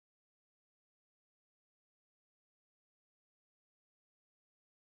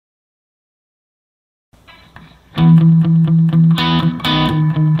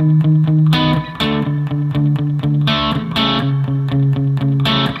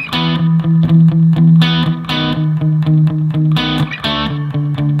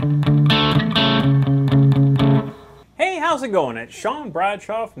Sean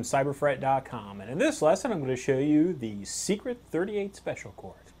Bradshaw from cyberfret.com, and in this lesson I'm going to show you the secret 38 special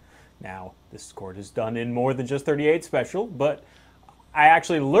chord. Now, this chord is done in more than just 38 special, but I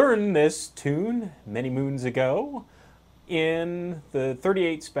actually learned this tune many moons ago in the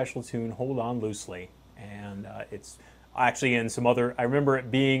 38 special tune Hold On Loosely, and it's actually in some other, I remember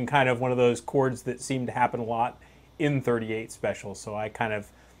it being kind of one of those chords that seemed to happen a lot in 38 special, so I kind of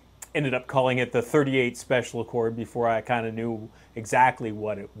ended up calling it the 38 special chord before I kind of knew exactly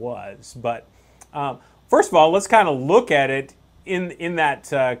what it was. But first of all, let's kind of look at it in that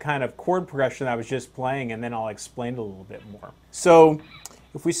kind of chord progression I was just playing, and then I'll explain it a little bit more. So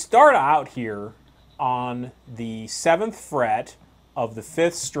if we start out here on the 7th fret of the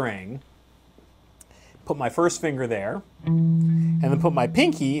 5th string, put my first finger there, and then put my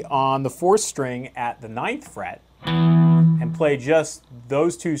pinky on the 4th string at the 9th fret, and play just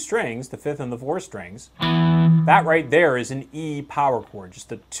those two strings, the 5th and the 4th strings, that right there is an E power chord,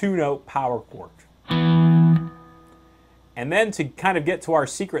 just a 2-note power chord. And then to kind of get to our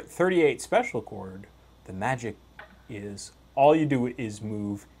secret 38 special chord, the magic is all you do is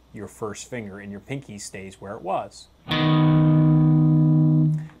move your first finger and your pinky stays where it was.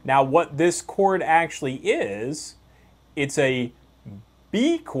 Now what this chord actually is, it's a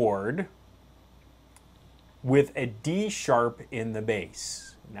B chord with a D sharp in the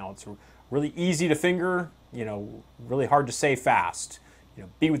bass. Now it's really easy to finger, really hard to say fast.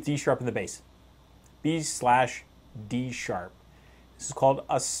 B with D sharp in the bass. B/D sharp. This is called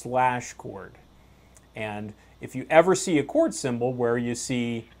a slash chord. And if you ever see a chord symbol where you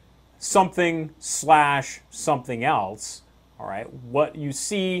see something slash something else, all right, what you're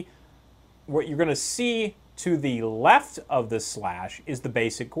going to see to the left of the slash is the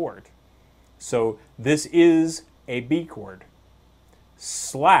basic chord. So this is a B chord.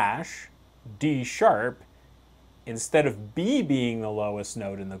 Slash D sharp, instead of B being the lowest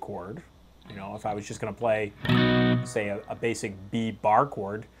note in the chord, if I was just going to play, say, a basic B bar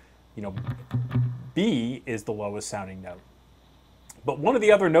chord, B is the lowest sounding note. But one of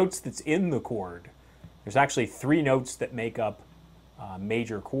the other notes that's in the chord, there's actually 3 notes that make up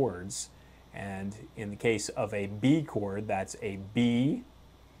major chords. And in the case of a B chord, that's a B,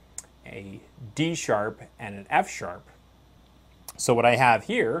 a D sharp, and an F sharp. So what I have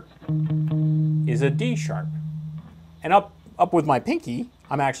here is a D sharp. And up with my pinky,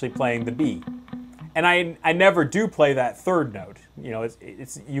 I'm actually playing the B. And I never do play that 3rd note.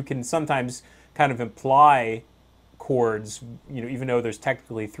 You can sometimes kind of imply chords, even though there's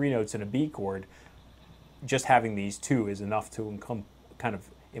technically 3 notes in a B chord, just having these 2 is enough to kind of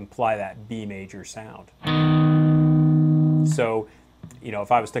imply that B major sound. So,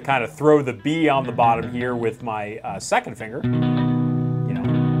 if I was to kind of throw the B on the bottom here with my 2nd finger,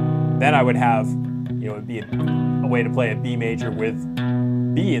 then I would have, it'd be a way to play a B major with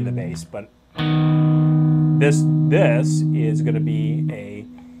B in the bass. But this is going to be a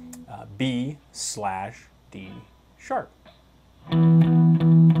B/D sharp.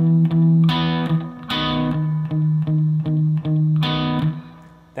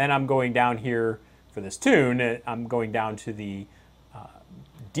 Then I'm going down here for this tune, I'm going down to the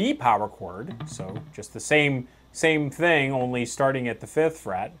D power chord, so just the same thing, only starting at the 5th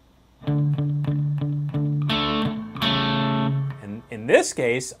fret. And in this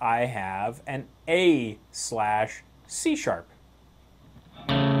case, I have an A/C sharp.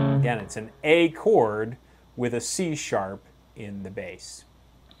 Again, it's an A chord with a C sharp in the bass.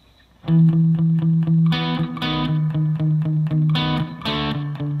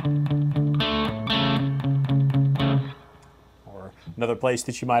 Another place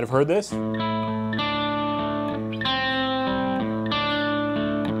that you might have heard this.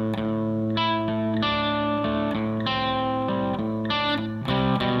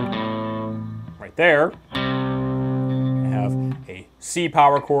 Right there, I have a C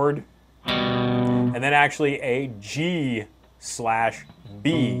power chord, and then actually a G/B,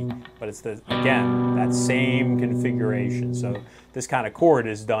 but it's again, that same configuration. So this kind of chord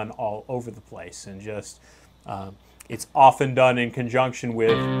is done all over the place, and just it's often done in conjunction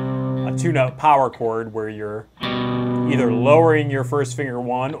with a 2-note power chord where you're either lowering your first finger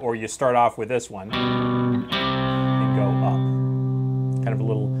 1 or you start off with this one and go up. Kind of a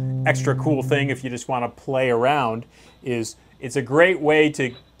little extra cool thing if you just want to play around is it's a great way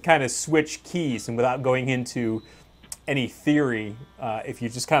to kind of switch keys, and without going into any theory, if you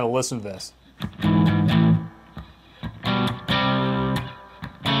just kind of listen to this.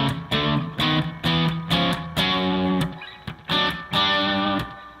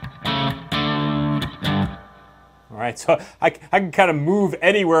 All right, so I can kind of move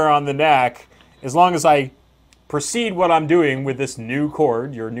anywhere on the neck as long as I proceed what I'm doing with this new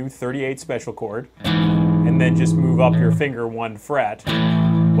chord, your new 38 special chord, and then just move up your finger 1 fret,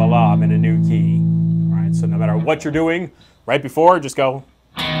 voila, I'm in a new key. All right, so no matter what you're doing, right before, just go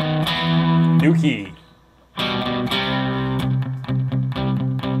new key.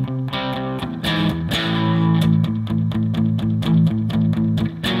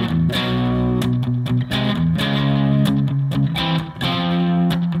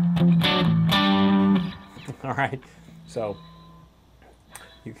 All right, so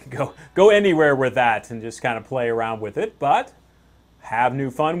you can go anywhere with that and just kind of play around with it, but have new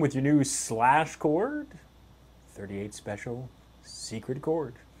fun with your new slash chord, 38 special secret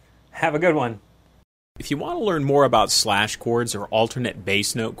chord. Have a good one. If you want to learn more about slash chords or alternate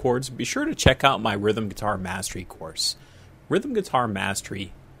bass note chords, be sure to check out my Rhythm Guitar Mastery course. Rhythm Guitar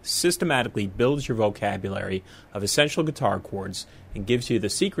Mastery systematically builds your vocabulary of essential guitar chords and gives you the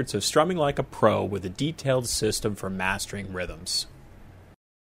secrets of strumming like a pro with a detailed system for mastering rhythms.